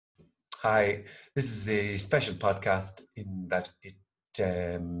Hi, this is a special podcast in that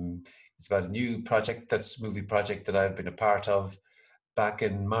it's about a new movie project that I've been a part of back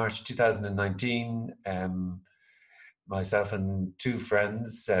in March 2019. Myself and two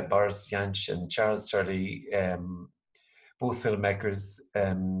friends, Boris Jansch and Charles Turley, both filmmakers,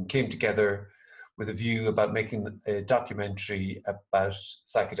 came together with a view about making a documentary about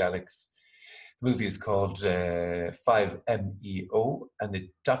psychedelics. The movie is called 5MEO, and it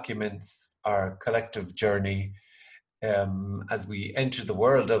documents our collective journey as we enter the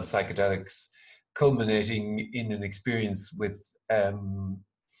world of psychedelics, culminating in an experience with the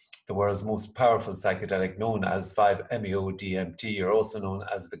world's most powerful psychedelic, known as 5MEO-DMT, or also known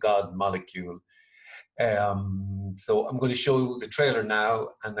as the God molecule. So I'm going to show the trailer now,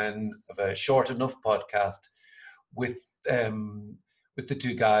 and then of a short enough podcast with the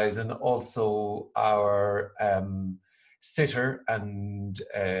two guys, and also our sitter and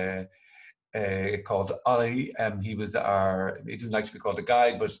called Olli. He doesn't like to be called a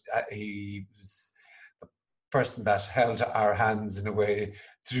guide, but he was the person that held our hands in a way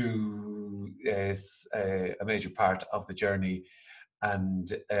through a major part of the journey.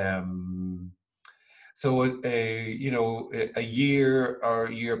 And so, a year or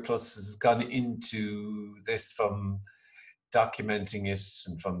a year plus has gone into this, from documenting it,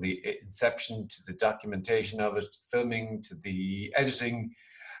 and from the inception to the documentation of it, filming to the editing,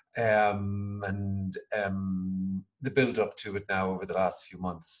 and the build up to it now over the last few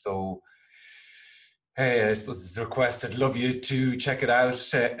months. So, hey, I suppose it's a request. I'd love you to check it out.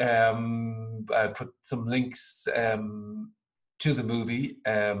 I'll put some links to the movie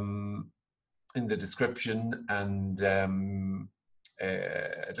in the description, and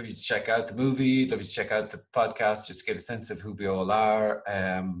I'd love you to check out the movie. I'd love you to check out the podcast, just to get a sense of who we all are.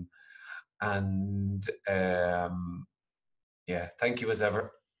 Yeah, thank you as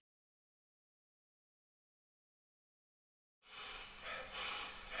ever.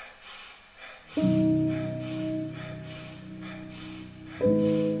 The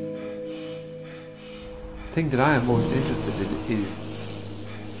thing that I am most interested in is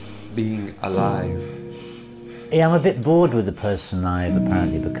being alive. Yeah, I'm a bit bored with the person I've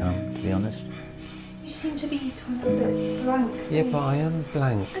apparently become, to be honest. You seem to be kind of a bit blank. Yeah, but I am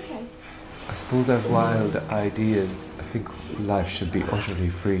blank. Okay. I suppose I have wild ideas. I think life should be utterly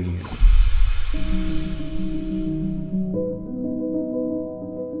free.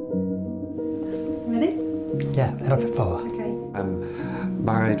 Ready? Yeah, out of power. Okay. I'm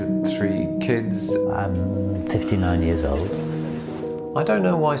married with 3 kids. I'm 59 years old. I don't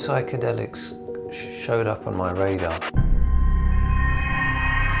know why psychedelics showed up on my radar.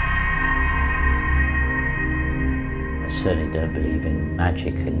 I certainly don't believe in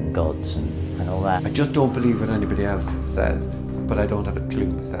magic and gods and all that. I just don't believe what anybody else says, but I don't have a clue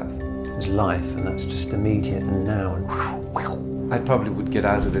myself. It's life, and that's just immediate and now. I probably would get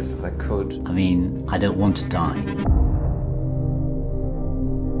out of this if I could. I mean, I don't want to die.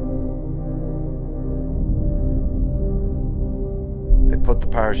 They put the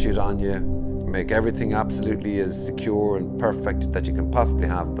parachute on you, make everything absolutely as secure and perfect that you can possibly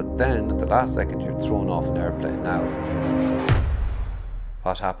have, but then at the last second you're thrown off an airplane. Now,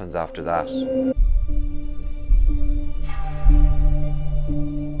 what happens after that?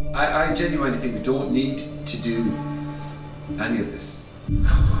 I genuinely think we don't need to do any of this.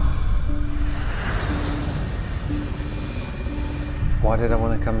 Why did I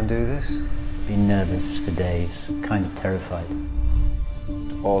want to come and do this? Been nervous for days, kind of terrified.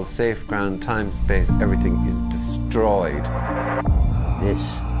 All safe ground, time, space, everything is destroyed.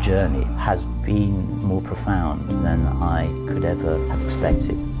 This journey has been more profound than I could ever have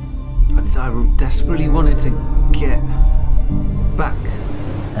expected. I desperately wanted to get back.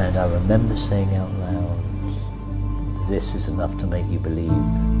 And I remember saying out loud, this is enough to make you believe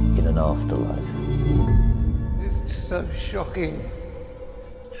in an afterlife. It's just so shocking.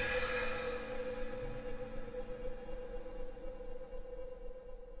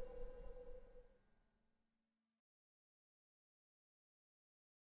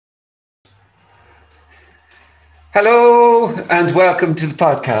 Hello and welcome to the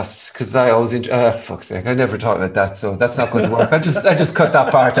podcast. Because I always, fuck's sake, I never talk like that, so that's not going to work. I just cut that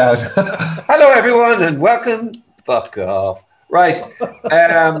part out. Hello everyone and welcome. Fuck off. Right.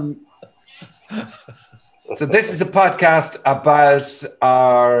 So this is a podcast about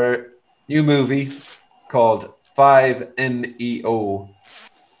our new movie called 5MEO.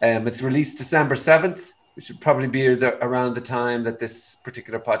 It's released December 7th, which would probably be around the time that this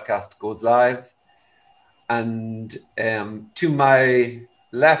particular podcast goes live. And to my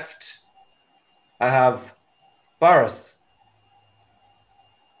left, I have Boris.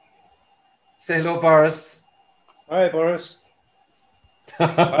 Say hello, Boris. Hi, Boris.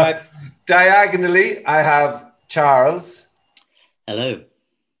 Hi. Diagonally, I have Charles. Hello.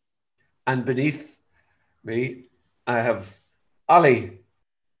 And beneath me, I have Olli.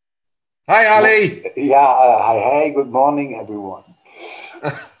 Hi, Olli. Yeah, hi, good morning, everyone.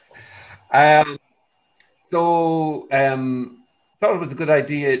 Thought it was a good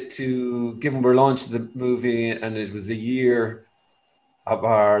idea to, given we're launching the movie and it was a year of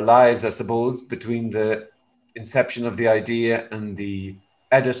our lives, I suppose, between the inception of the idea and the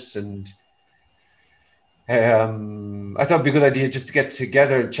edit, and I thought it'd be a good idea just to get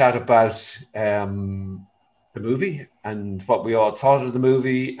together and chat about the movie and what we all thought of the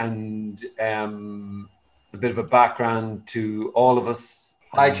movie, and a bit of a background to all of us.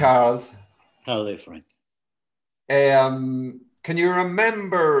 Hi, Charles. Hello, Frank. Can you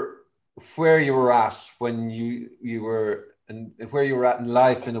remember where you were at when you were, and where you were at in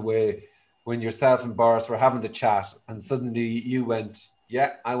life in a way, when yourself and Boris were having the chat and suddenly you went,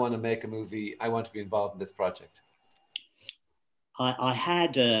 yeah, I want to make a movie. I want to be involved in this project. I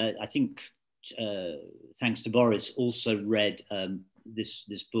had, I think, thanks to Boris, also read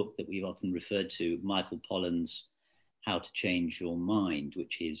this book that we've often referred to, Michael Pollan's How to Change Your Mind,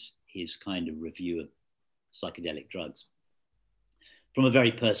 which is his kind of review of psychedelic drugs from a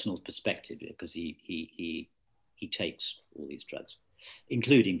very personal perspective, because he takes all these drugs,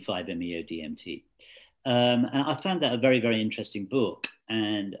 including 5-MeO-DMT. And I found that a very, very interesting book.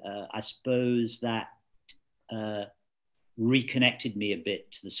 And I suppose that reconnected me a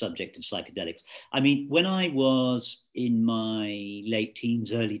bit to the subject of psychedelics. I mean, when I was in my late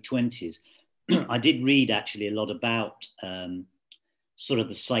teens, early 20s, I did read actually a lot about sort of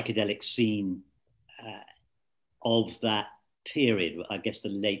the psychedelic scene of that period, I guess the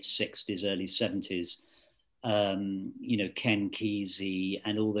late 60s, early 70s, you know, Ken Kesey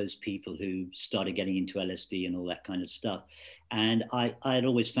and all those people who started getting into LSD and all that kind of stuff. And I had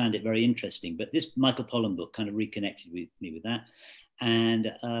always found it very interesting, but this Michael Pollan book kind of reconnected me with that.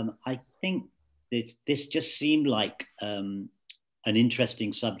 And I think that this just seemed like an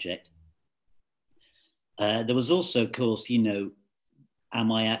interesting subject. There was also, of course, you know, am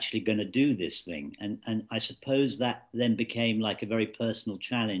I actually going to do this thing? And I suppose that then became like a very personal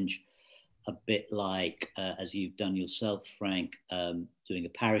challenge, a bit like, as you've done yourself, Frank, doing a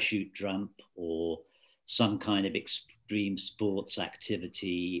parachute jump or some kind of extreme sports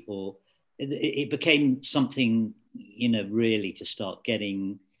activity, or it became something, you know, really to start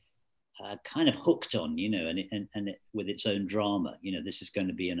getting kind of hooked on, you know, and it, with its own drama. You know, this is going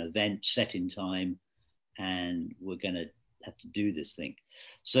to be an event set in time and we're going to have to do this thing.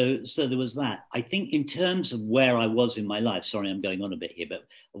 So there was that. I think in terms of where I was in my life, sorry, I'm going on a bit here, but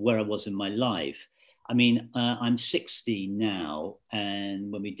where I was in my life, I mean, I'm 60 now.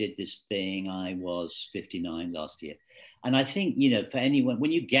 And when we did this thing, I was 59 last year. And I think, you know, for anyone,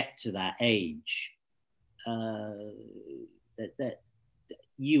 when you get to that age, that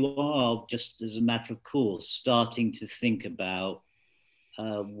you are just as a matter of course, starting to think about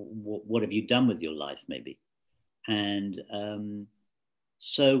what have you done with your life, maybe. And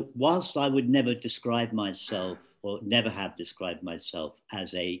so whilst I would never describe myself or never have described myself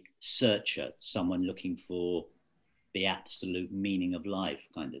as a searcher, someone looking for the absolute meaning of life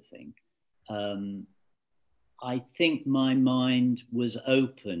kind of thing, I think my mind was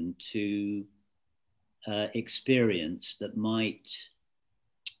open to experience that might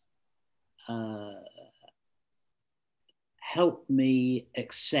help me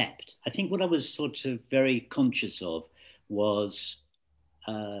accept. I think what I was sort of very conscious of was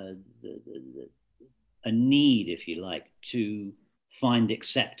a need, if you like, to find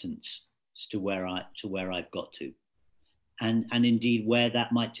acceptance as to where I've got to, and indeed where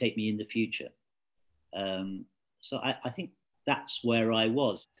that might take me in the future. So I think that's where I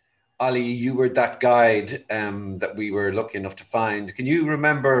was. Olli, you were that guide that we were lucky enough to find. Can you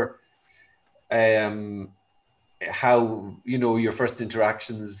remember how, you know, your first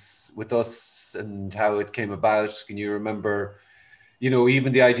interactions with us and how it came about? Can you remember, you know,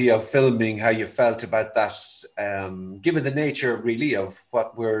 even the idea of filming, how you felt about that, given the nature really of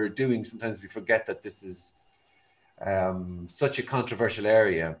what we're doing? Sometimes we forget that this is such a controversial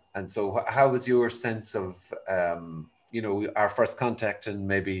area. And so how was your sense of, you know, our first contact and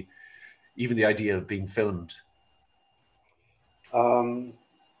maybe even the idea of being filmed?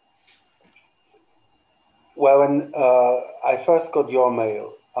 Well, when I first got your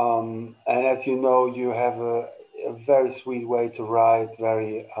mail, and as you know, you have a very sweet way to write,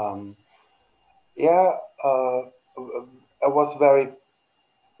 very, I was very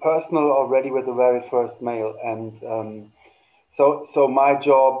personal already with the very first mail. And so my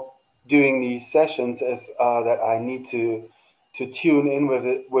job doing these sessions is that I need to tune in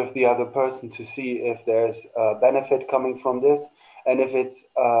with the other person to see if there's a benefit coming from this and if it's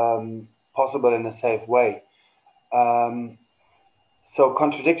possible in a safe way. So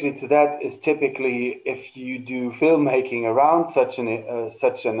contradictory to that is typically if you do filmmaking around such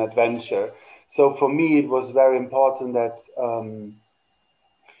an adventure. So for me, it was very important that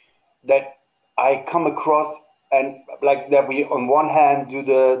that I come across and like that we on one hand do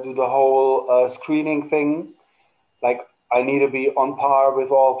the whole screening thing, like I need to be on par with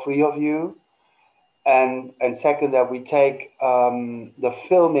all three of you, and second that we take the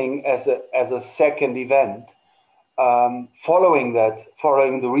filming as a second event. Following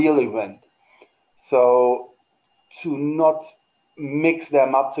the real event, so to not mix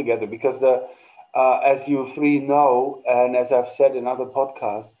them up together, because as you three know, and as I've said in other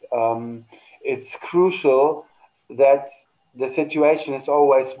podcasts, it's crucial that the situation is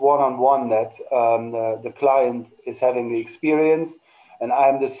always one-on-one, that the client is having the experience, and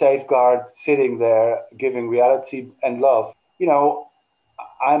I'm the safeguard sitting there giving reality and love.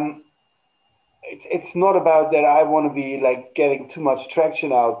 It's not about that I want to be like getting too much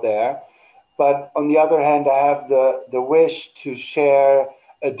traction out there, but on the other hand, I have the wish to share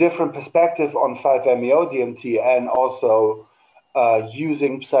a different perspective on 5-MeO-DMT and also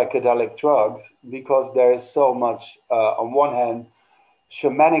using psychedelic drugs, because there is so much, on one hand,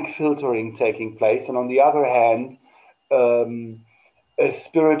 shamanic filtering taking place, and on the other hand, a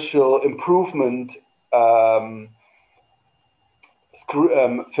spiritual improvement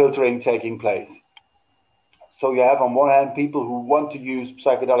filtering taking place. So you have on one hand people who want to use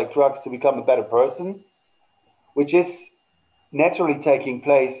psychedelic drugs to become a better person, which is naturally taking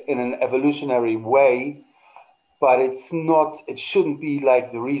place in an evolutionary way, but it shouldn't be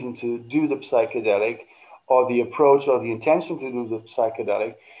like the reason to do the psychedelic or the approach or the intention to do the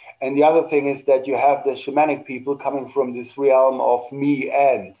psychedelic. And the other thing is that you have the shamanic people coming from this realm of me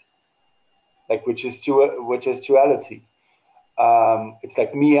and, like, which is duality. It's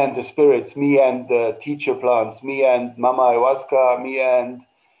like me and the spirits, me and the teacher plants, me and Mama Ayahuasca, me and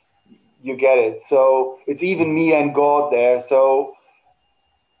you get it. So it's even me and God there. So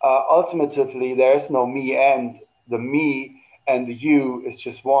ultimately, there's no me and the me and the you is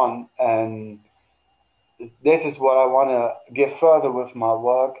just one. And this is what I want to give further with my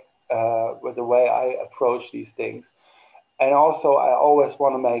work, with the way I approach these things. And also, I always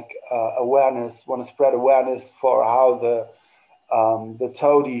want to make want to spread awareness for how the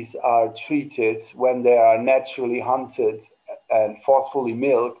toadies are treated when they are naturally hunted and forcefully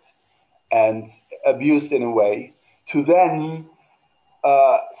milked and abused in a way, to then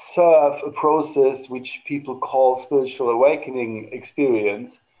serve a process which people call spiritual awakening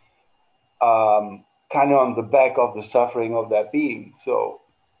experience, kind of on the back of the suffering of that being. So,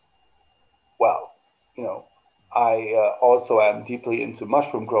 well, I also am deeply into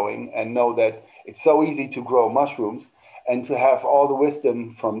mushroom growing and know that it's so easy to grow mushrooms and to have all the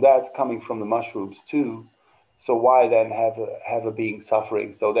wisdom from that coming from the mushrooms too. So why then have a being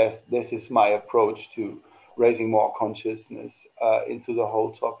suffering? So this is my approach to raising more consciousness into the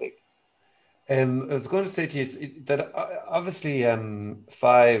whole topic. I was going to say to you that obviously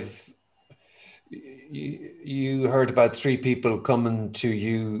you heard about 3 people coming to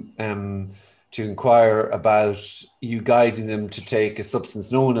you to inquire about you guiding them to take a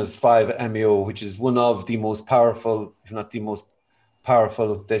substance known as 5-MeO, which is one of the most powerful, if not the most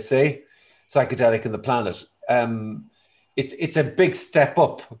powerful, they say, psychedelic on the planet. It's a big step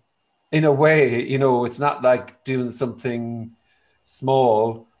up in a way. It's not like doing something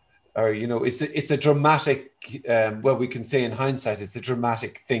small, or it's a dramatic. Well, we can say in hindsight, it's a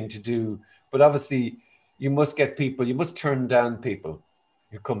dramatic thing to do. But obviously, you must get people. You must turn down people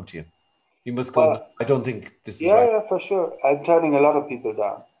who come to you. You must go, no, I don't think this is right. Yeah, for sure. I'm turning a lot of people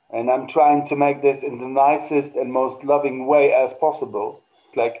down. And I'm trying to make this in the nicest and most loving way as possible.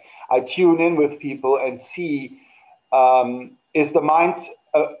 Like, I tune in with people and see, is the mind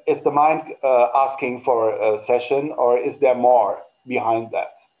asking for a session, or is there more behind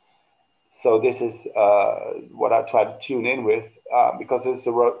that? So this is what I try to tune in with, because it's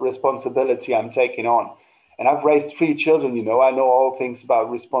a responsibility I'm taking on. And I've raised 3 children, I know all things about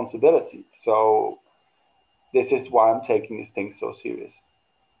responsibility. So this is why I'm taking this thing so serious.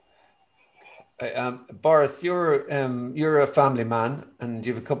 Boris, you're a family man and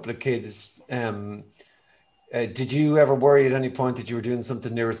you have a couple of kids. Did you ever worry at any point that you were doing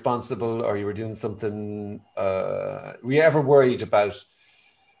something irresponsible, or you were doing something, were you ever worried about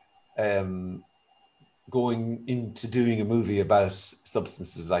going into doing a movie about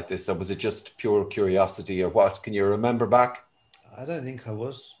substances like this? Or was it just pure curiosity, or what? Can you remember back? I don't think I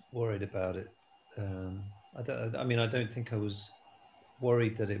was worried about it. I mean, I don't think I was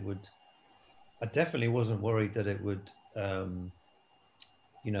worried that it would. I definitely wasn't worried that it would,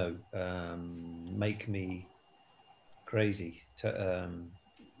 make me crazy, to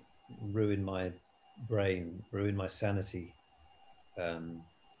ruin my brain, ruin my sanity,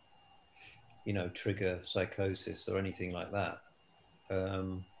 trigger psychosis or anything like that.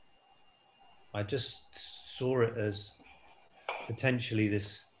 I just saw it as potentially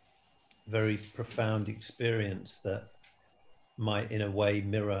this very profound experience that might in a way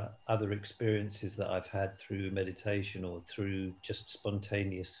mirror other experiences that I've had through meditation or through just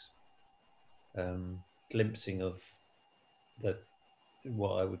spontaneous glimpsing of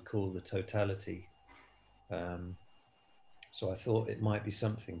what I would call the totality. So I thought it might be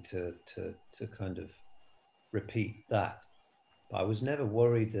something to kind of repeat that, but I was never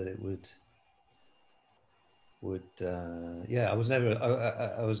worried that it would I was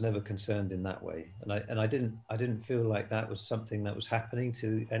never concerned in that way, and I didn't feel like that was something that was happening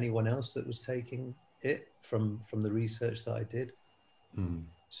to anyone else that was taking it from the research that I did.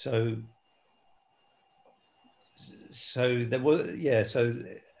 So there was so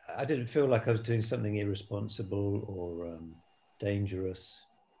I didn't feel like I was doing something irresponsible or dangerous,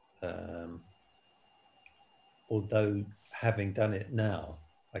 although having done it now,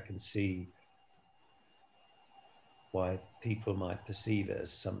 I can see why people might perceive it as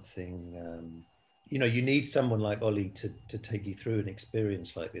something. You need someone like Olli to take you through an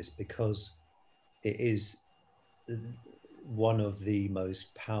experience like this, because it is one of the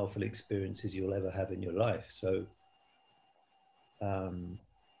most powerful experiences you'll ever have in your life. So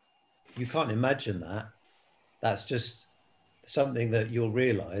you can't imagine that. That's just something that you'll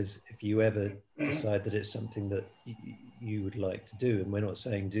realize if you ever decide that it's something that you would like to do. And we're not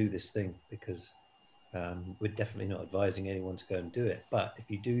saying do this thing, because we're definitely not advising anyone to go and do it. But if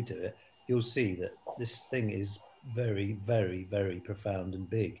you do it, you'll see that this thing is very, very, very profound and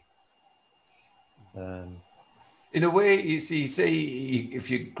big. In a way, you see, say if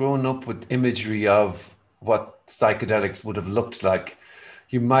you've grown up with imagery of what psychedelics would have looked like,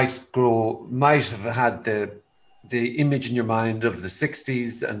 you might have had the image in your mind of the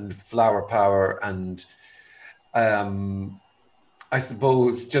 60s and flower power and I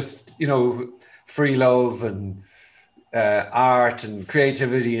suppose just, free love and art and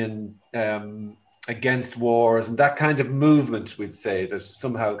creativity and against wars and that kind of movement, we'd say, that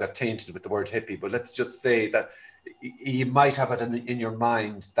somehow got tainted with the word hippie. But let's just say that you might have it in your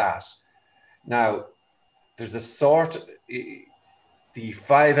mind that. Now, there's a sort, the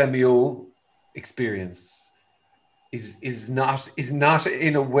 5-MeO experience is not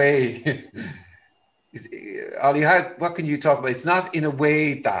in a way, Olli, what can you talk about? It's not in a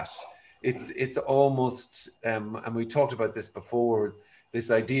way that, it's almost, and we talked about this before, this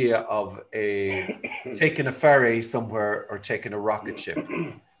idea of taking a ferry somewhere or taking a rocket ship.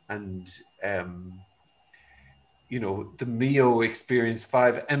 And, the MEO experience,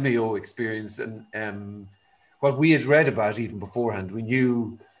 5-MeO experience, and what we had read about even beforehand, we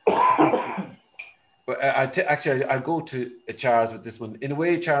knew. But actually, I'll go to Charles with this one. In a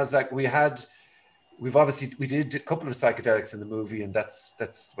way, Charles, like we did a couple of psychedelics in the movie, and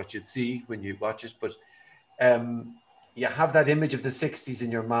that's what you'd see when you watch it. But you have that image of the 60s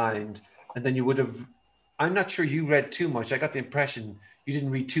in your mind, and then you would have, I'm not sure you read too much. I got the impression you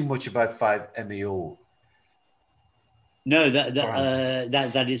didn't read too much about 5-MeO. No,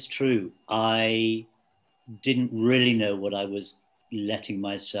 that is true. I didn't really know what I was letting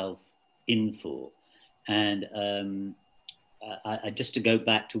myself in for. And I just to go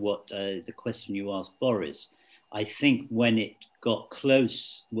back to what the question you asked Boris, I think when it got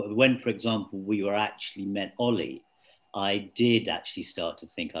close, when, for example, we were actually met Olli, I did actually start to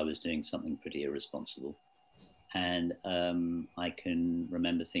think I was doing something pretty irresponsible. And I can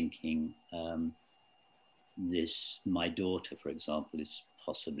remember thinking, my daughter, for example, is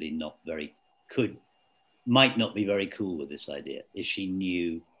possibly might not be very cool with this idea if she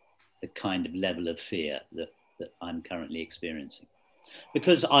knew the kind of level of fear that I'm currently experiencing.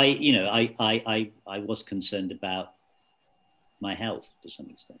 Because I was concerned about my health to some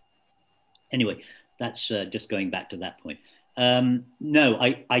extent. Anyway, that's just going back to that point. No,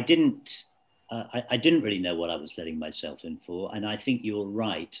 I didn't really know what I was letting myself in for. And I think you're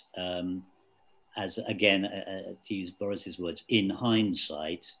right. As again, to use Boris's words, in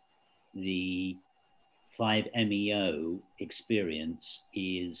hindsight, the 5-MeO experience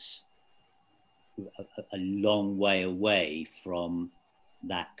is a long way away from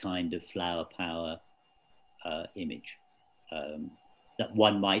that kind of flower power image that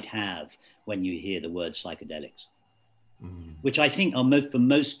one might have when you hear the word psychedelics. which I think are for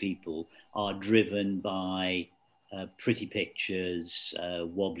most people are driven by pretty pictures,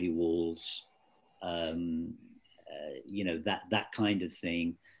 wobbly walls, you know, that kind of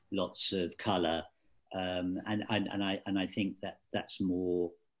thing, lots of color, and I think that's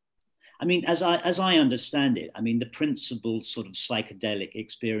more. I mean, as I understand it, I mean, the principal sort of psychedelic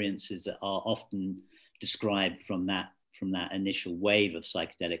experiences that are often described from that initial wave of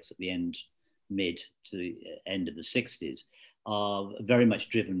psychedelics at the mid to the end of the 60s are very much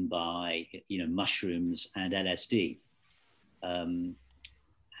driven by, you know, mushrooms and LSD. And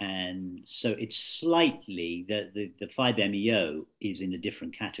so it's slightly, the 5-MeO is in a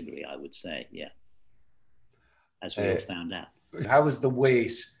different category, I would say, yeah, as we all found out. How was the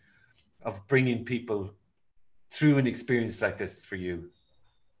weight of bringing people through an experience like this for you?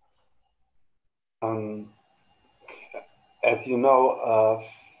 As you know,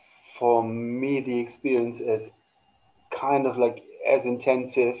 for me, the experience is kind of like as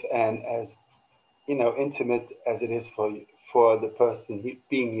intensive and as, you know, intimate as it is for the person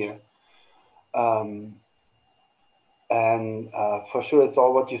being here. For sure, it's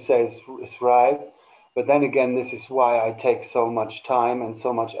all what you say is right. But then again, this is why I take so much time and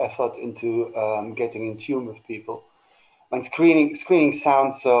so much effort into getting in tune with people. And screening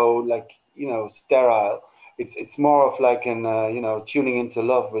sounds so, like, you know, sterile. It's more of like an you know, tuning into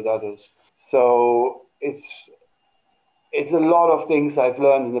love with others. So it's a lot of things I've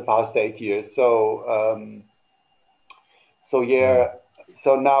learned in the past 8 years. So yeah.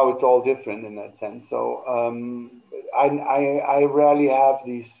 So now it's all different in that sense. So I rarely have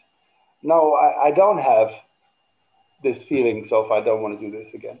these. No, I don't have this feeling. So if I don't want to do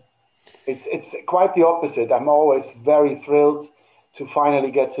this again, it's quite the opposite. I'm always very thrilled to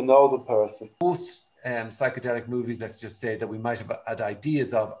finally get to know the person. Most psychedelic movies, let's just say, that we might have had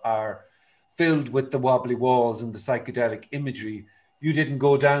ideas of are filled with the wobbly walls and the psychedelic imagery. You didn't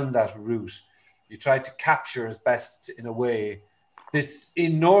go down that route. You tried to capture as best in a way this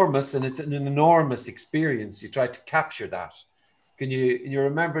enormous, and it's an enormous experience. You tried to capture that. Can you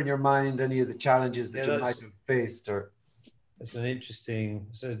remember in your mind any of the challenges that you might have faced? Or that's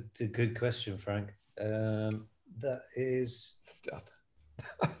it's a good question, Frank. That is stop.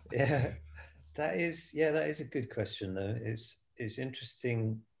 Yeah, that is a good question though. It's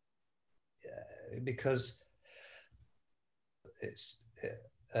interesting because it's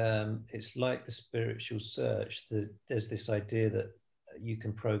like the spiritual search. There's this idea that you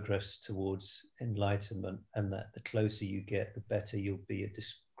can progress towards enlightenment, and that the closer you get, the better you'll be at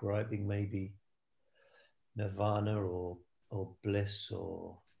describing maybe nirvana or bliss,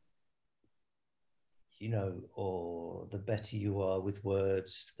 or, you know, or the better you are with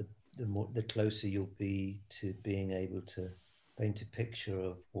words, the closer you'll be to being able to paint a picture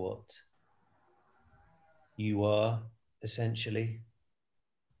of what you are essentially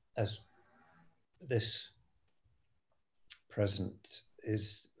as this present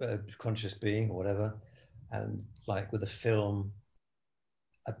is a conscious being or whatever. And like with a film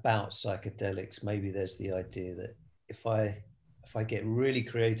about psychedelics, maybe there's the idea that if I get really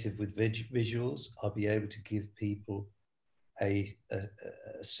creative with visuals, I'll be able to give people a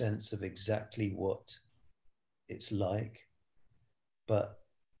sense of exactly what it's like. But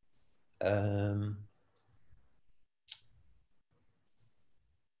from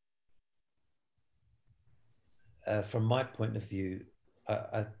my point of view,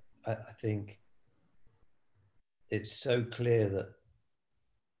 I think it's so clear that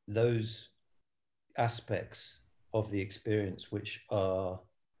those aspects of the experience which are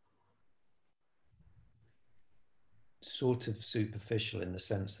sort of superficial, in the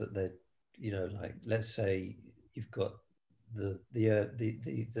sense that they're, you know, like, let's say you've got the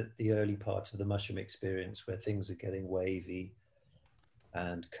early part of the mushroom experience where things are getting wavy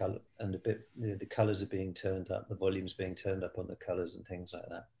and color, and a bit, the colors are being turned up, the volume's being turned up on the colors and things like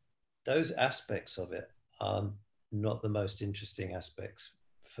that. Those aspects of it are not the most interesting aspects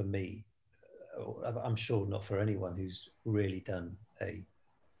for me. I'm sure not for anyone who's really done a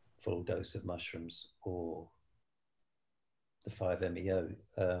full dose of mushrooms or the 5-MeO.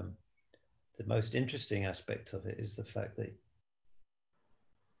 The most interesting aspect of it is the fact that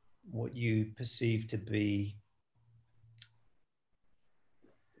what you perceive to be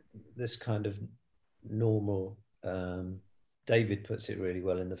this kind of normal, David puts it really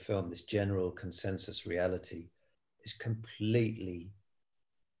well in the film, this general consensus reality is completely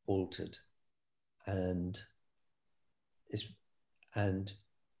altered, and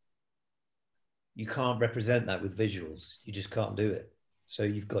you can't represent that with visuals. You just can't do it. So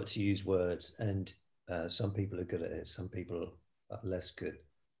you've got to use words, and some people are good at it, some people are less good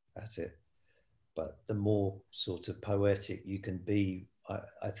at it. but the more sort of poetic you can be,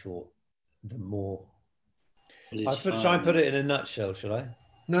 I thought, the more. Well, Try and put it in a nutshell, shall I?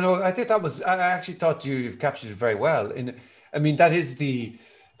 No, I think that was, I actually thought you've captured it very well. I mean, that was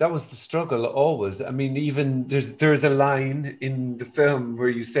the struggle always. I mean, even there's a line in the film where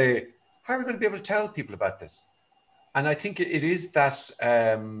you say, how are we going to be able to tell people about this? And I think it is that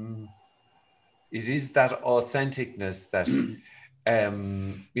authenticness that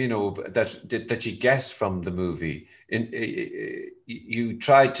you know, that you get from the movie. You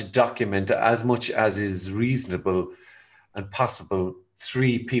try to document as much as is reasonable and possible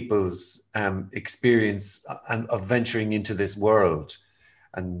three people's experience of venturing into this world.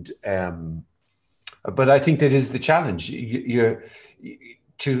 And but I think that is the challenge.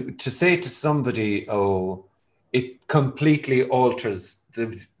 To say to somebody, oh, it completely alters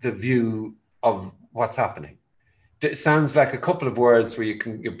the view of what's happening. It sounds like a couple of words where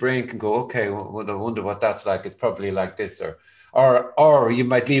your brain can go, okay, well, I wonder what that's like. It's probably like this, or you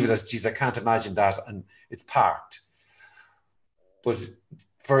might leave it as, geez, I can't imagine that, and it's parked. But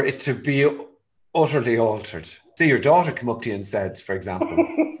for it to be utterly altered, say your daughter come up to you and said, for example,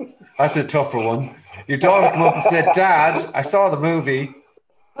 that's a tougher one. Your daughter come up and said, Dad, I saw the movie.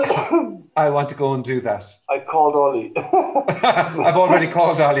 I want to go and do that. I called Olli. I've already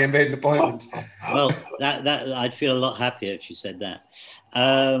called Olli and made an appointment. Well, that I'd feel a lot happier if she said that.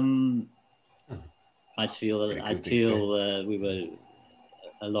 I'd feel we were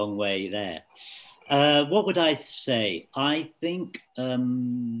a long way there. What would I say? I think, well,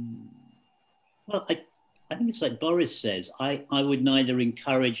 I think it's like Boris says, I would neither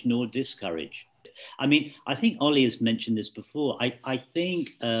encourage nor discourage. I mean, I think Olli has mentioned this before. I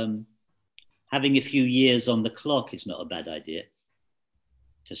think having a few years on the clock is not a bad idea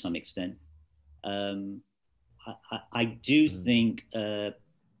to some extent. I do think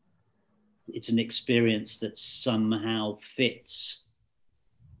it's an experience that somehow fits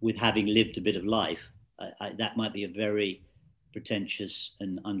with having lived a bit of life. That might be a very pretentious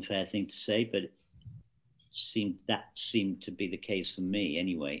and unfair thing to say, but that seemed to be the case for me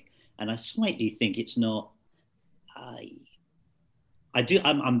anyway. And I slightly think it's not.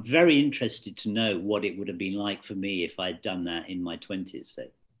 I'm very interested to know what it would have been like for me if I'd done that in my 20s. Say.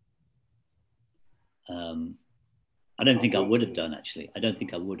 I don't think I would have done, actually. I don't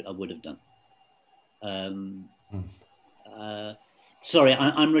think I would have done. Sorry,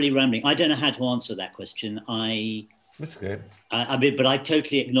 I'm really rambling. I don't know how to answer that question. That's good. I mean, but I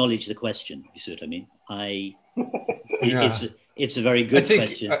totally acknowledge the question. You see what I mean? It's a very good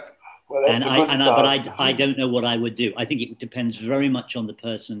question. Well, I don't know what I would do. I think it depends very much on the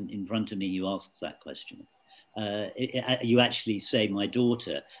person in front of me who asks that question. You actually say my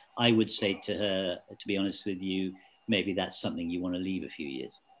daughter, I would say to her, to be honest with you, maybe that's something you want to leave a few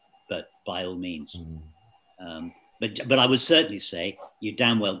years, but by all means. But I would certainly say you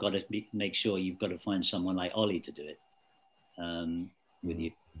damn well got to make sure you've got to find someone like Olli to do it with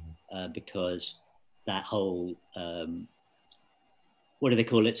you, because that whole what do they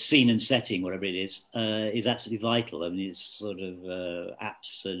call it? Scene and setting, whatever it is absolutely vital. I mean, it's sort of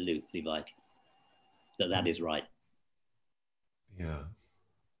absolutely vital that is right. Yeah,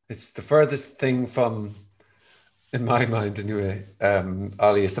 it's the furthest thing from, in my mind anyway,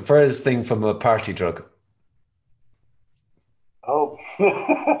 Olli, it's the furthest thing from a party drug. Oh.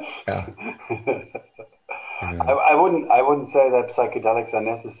 Yeah. I wouldn't say that psychedelics are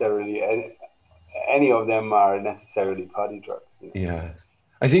necessarily any of them are necessarily party drugs. You know? Yeah,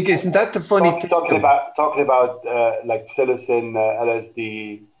 I think isn't that the funny thing? Talking about like psilocin,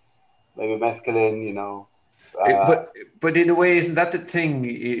 LSD, maybe mescaline, you know. But in a way, isn't that the thing?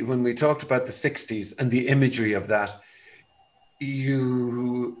 When we talked about the 60s and the imagery of that,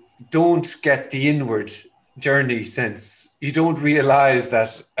 you don't get the inward journey sense. You don't realize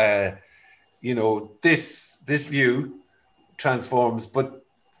that you know, this view transforms, but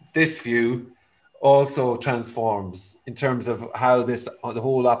this view also transforms in terms of how the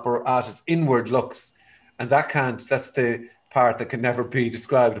whole apparatus inward looks, and that's the part that can never be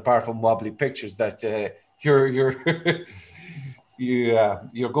described apart from wobbly pictures. That you're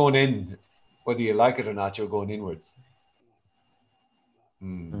going in, whether you like it or not. You're going inwards. I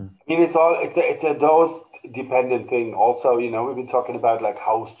mean, it's a dose dependent thing. Also, you know, we've been talking about like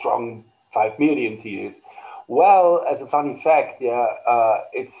how strong 5-MeO-DMT is. Well, as a funny fact,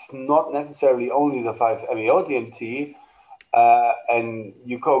 it's not necessarily only the 5-MeO-DMT, and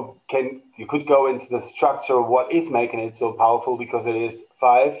you could go into the structure of what is making it so powerful, because it is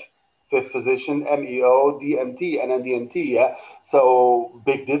 5 fifth position MEO-DMT and NDMT. Yeah, so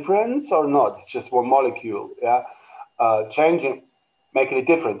big difference or not? It's just one molecule. Yeah, changing, making it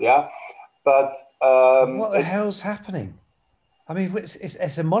different. Yeah. But what the hell's happening? I mean,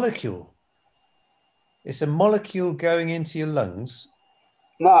 it's a molecule. It's a molecule going into your lungs.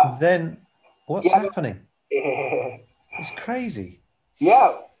 No. Then what's happening? Yeah. It's crazy.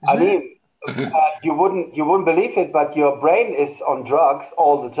 Yeah, I Isn't mean, you wouldn't believe it, but your brain is on drugs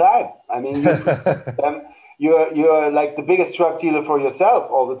all the time. I mean, you're like the biggest drug dealer for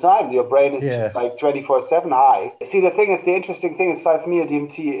yourself all the time. Your brain is just like 24/7 high. See, the interesting thing is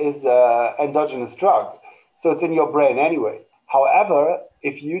 5-MeO-DMT is endogenous drug, so it's in your brain anyway. However,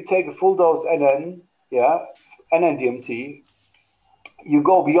 if you take a full dose NN-DMT, you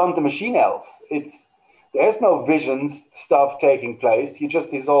go beyond the machine elves. There's no visions stuff taking place. You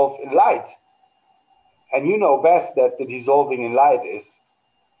just dissolve in light. And you know best that the dissolving in light is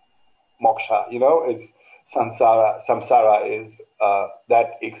moksha, is samsara. Samsara is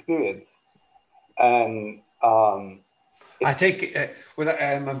that experience. And I think,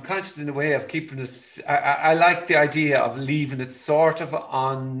 I'm conscious in a way of keeping this, I like the idea of leaving it sort of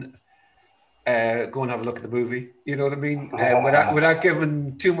on, go and have a look at the movie, you know what I mean? Without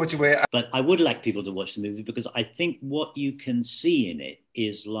giving too much away. But I would like people to watch the movie, because I think what you can see in it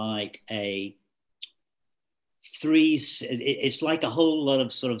is like it's like a whole lot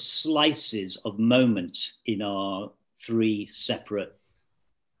of sort of slices of moments in our three separate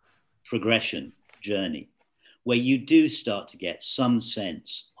progression journey, where you do start to get some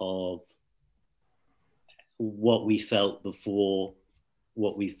sense of what we felt before,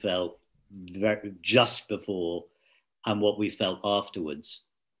 what we felt just before, and what we felt afterwards,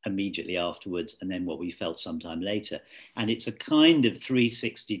 immediately afterwards, and then what we felt sometime later. And it's a kind of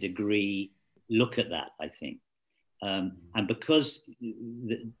 360-degree look at that, I think. And because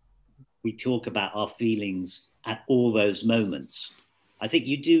we talk about our feelings at all those moments, I think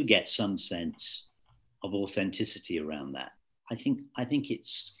you do get some sense of authenticity around that. I think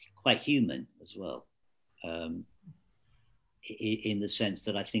it's quite human as well. In the sense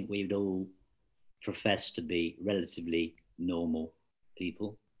that I think we would all profess to be relatively normal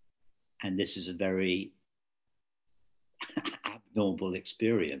people. And this is a very abnormal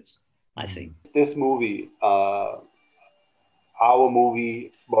experience, I think. This movie, our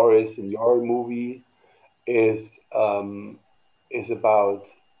movie, Boris, and your movie, is about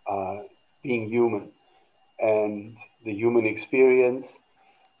being human and the human experience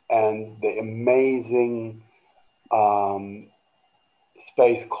and the amazing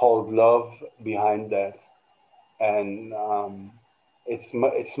space called love behind that. And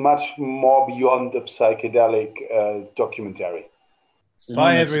it's much more beyond the psychedelic documentary.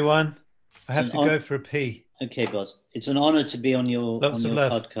 Bye, everyone. I have to go for a pee. Okay, boss. It's an honor to be on your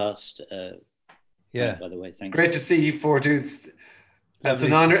podcast. By the way, thank you. Great to see you four dudes. It's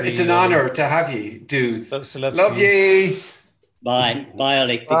an honor. It's an honor to have you, dudes. Lots of love. Love ye. Bye,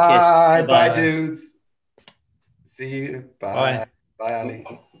 Olli. Big Bye, kiss. bye, dudes. See you. Bye, bye, Olli.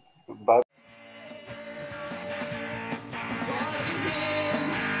 Bye.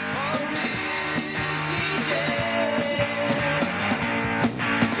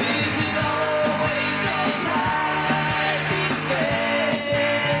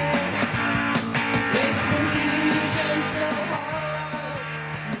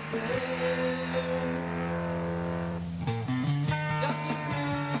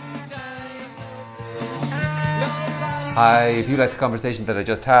 Hi, if you like the conversation that I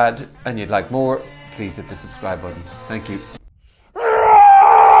just had and you'd like more, please hit the subscribe button. Thank you.